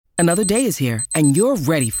Another day is here, and you're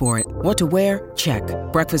ready for it. What to wear? Check.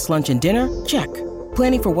 Breakfast, lunch, and dinner? Check.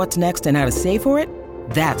 Planning for what's next and how to save for it?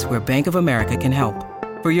 That's where Bank of America can help.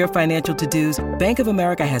 For your financial to-dos, Bank of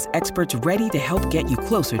America has experts ready to help get you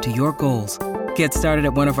closer to your goals. Get started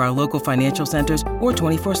at one of our local financial centers or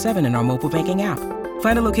 24/7 in our mobile banking app.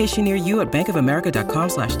 Find a location near you at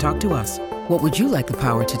bankofamerica.com/talktous. What would you like the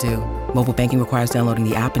power to do? Mobile banking requires downloading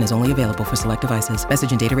the app and is only available for select devices.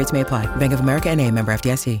 Message and data rates may apply. Bank of America N.A., member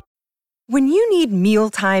FDIC. When you need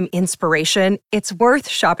mealtime inspiration, it's worth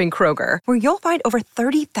shopping Kroger, where you'll find over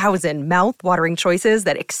 30,000 mouth-watering choices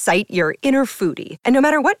that excite your inner foodie. And no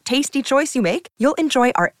matter what tasty choice you make, you'll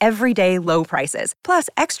enjoy our everyday low prices, plus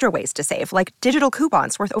extra ways to save, like digital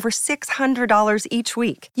coupons worth over $600 each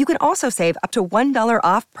week. You can also save up to $1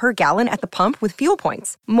 off per gallon at the pump with fuel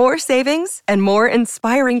points. More savings and more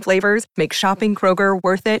inspiring flavors make shopping Kroger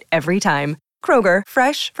worth it every time. Kroger,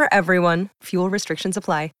 fresh for everyone. Fuel restrictions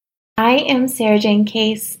apply. I am Sarah Jane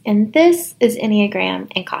Case, and this is Enneagram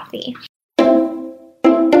and Coffee.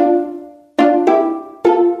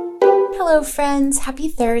 Hello friends, happy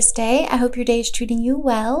Thursday. I hope your day is treating you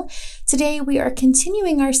well. Today we are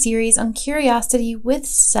continuing our series on curiosity with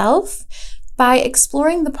self by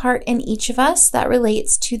exploring the part in each of us that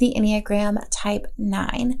relates to the Enneagram Type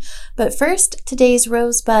 9. But first, today's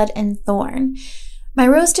Rosebud and Thorn. My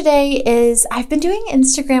rose today is I've been doing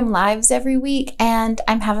Instagram lives every week and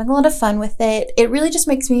I'm having a lot of fun with it. It really just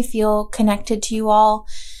makes me feel connected to you all.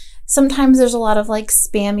 Sometimes there's a lot of like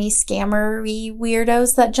spammy, scammery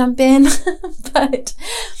weirdos that jump in, but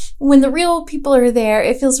when the real people are there,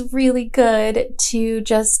 it feels really good to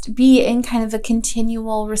just be in kind of a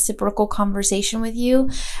continual reciprocal conversation with you.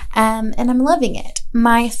 And I'm loving it.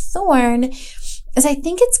 My thorn is I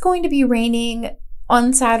think it's going to be raining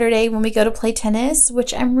on Saturday when we go to play tennis,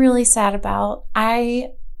 which I'm really sad about.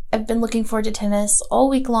 I have been looking forward to tennis all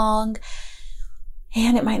week long,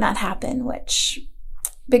 and it might not happen, which,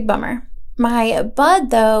 big bummer. My bud,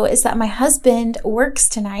 though, is that my husband works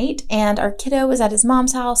tonight, and our kiddo is at his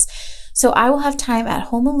mom's house, so I will have time at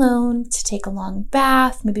home alone to take a long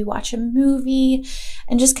bath, maybe watch a movie,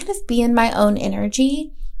 and just kind of be in my own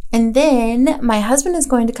energy. And then my husband is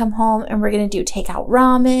going to come home, and we're going to do takeout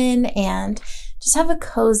ramen and just have a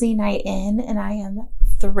cozy night in, and I am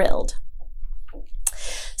thrilled.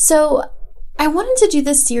 So I wanted to do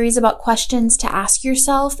this series about questions to ask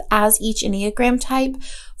yourself as each Enneagram type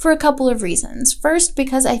for a couple of reasons. First,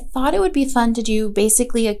 because I thought it would be fun to do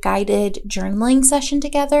basically a guided journaling session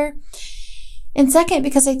together. And second,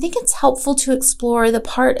 because I think it's helpful to explore the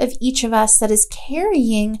part of each of us that is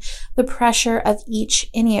carrying the pressure of each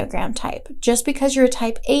Enneagram type. Just because you're a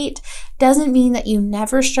type 8 doesn't mean that you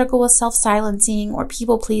never struggle with self-silencing or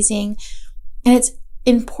people-pleasing. And it's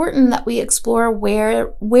important that we explore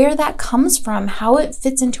where that comes from, how it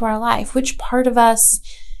fits into our life, which part of us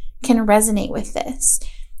can resonate with this.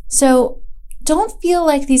 So don't feel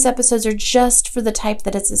like these episodes are just for the type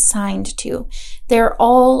that it's assigned to. They're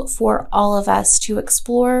all for all of us to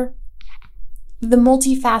explore the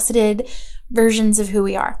multifaceted versions of who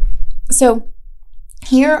we are. So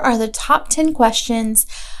here are the top 10 questions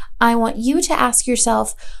I want you to ask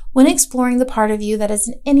yourself when exploring the part of you that is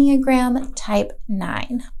an Enneagram Type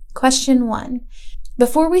 9. Question 1.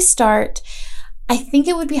 Before we start, I think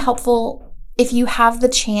it would be helpful if you have the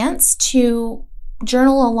chance to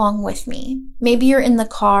journal along with me. Maybe you're in the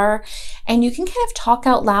car and you can kind of talk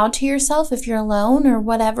out loud to yourself if you're alone or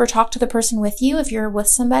whatever. Talk to the person with you if you're with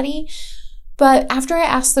somebody. But after I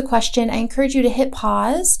ask the question, I encourage you to hit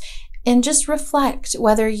pause and just reflect,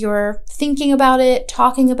 whether you're thinking about it,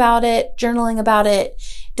 talking about it, journaling about it,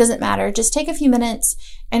 doesn't matter. Just take a few minutes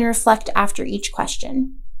and reflect after each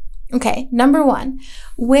question. Okay, number 1,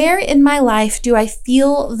 where in my life do I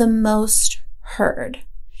feel the most heard?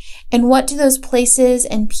 And what do those places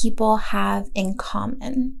and people have in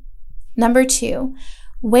common? Number 2,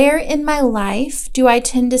 where in my life do I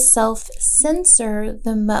tend to self-censor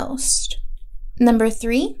the most? Number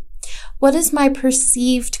 3, what is my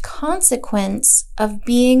perceived consequence of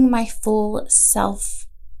being my full self?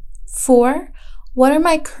 4, what are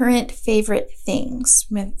my current favorite things?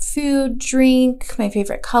 My food, drink, my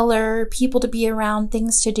favorite color, people to be around,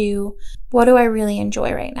 things to do. What do I really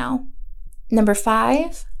enjoy right now? Number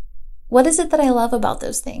 5, what is it that I love about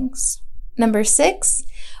those things? Number 6,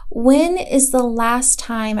 when is the last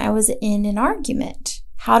time I was in an argument?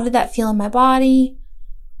 How did that feel in my body?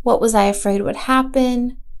 What was I afraid would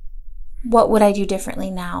happen? What would I do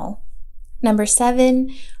differently now? Number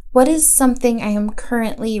 7, what is something I am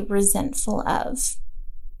currently resentful of?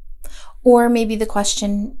 Or maybe the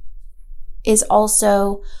question is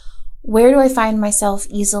also, where do I find myself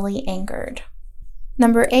easily angered?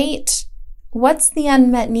 Number 8, what's the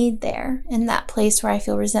unmet need there in that place where I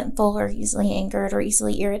feel resentful or easily angered or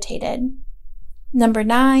easily irritated? Number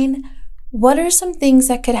 9, what are some things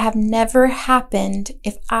that could have never happened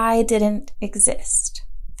if I didn't exist?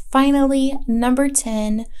 Finally, number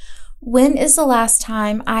 10, when is the last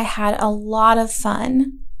time I had a lot of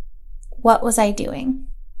fun? What was I doing?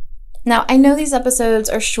 Now, I know these episodes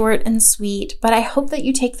are short and sweet, but I hope that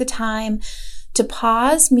you take the time to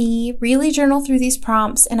pause me, really journal through these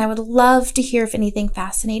prompts, and I would love to hear if anything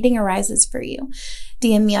fascinating arises for you.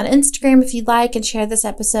 DM me on Instagram if you'd like and share this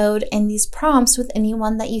episode and these prompts with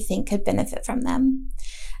anyone that you think could benefit from them.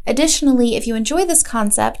 Additionally, if you enjoy this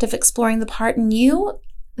concept of exploring the part in you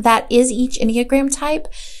that is each Enneagram type,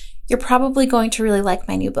 you're probably going to really like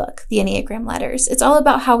my new book, The Enneagram Letters. It's all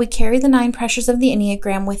about how we carry the 9 pressures of the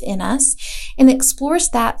Enneagram within us and explores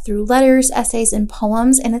that through letters, essays, and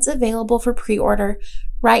poems, and it's available for pre-order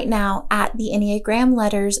right now at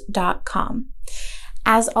theenneagramletters.com.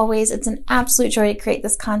 As always, it's an absolute joy to create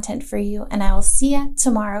this content for you, and I will see you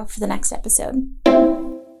tomorrow for the next episode.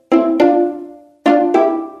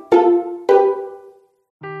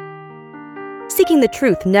 Seeking the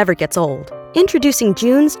truth never gets old. Introducing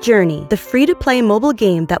June's Journey, the free-to-play mobile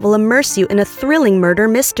game that will immerse you in a thrilling murder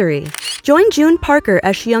mystery. Join June Parker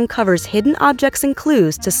as she uncovers hidden objects and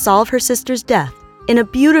clues to solve her sister's death in a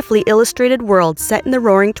beautifully illustrated world set in the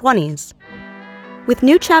Roaring 20s. With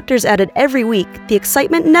new chapters added every week, the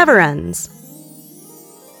excitement never ends.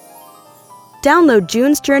 Download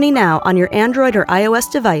June's Journey now on your Android or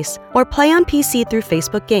iOS device, or play on PC through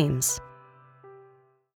Facebook Games.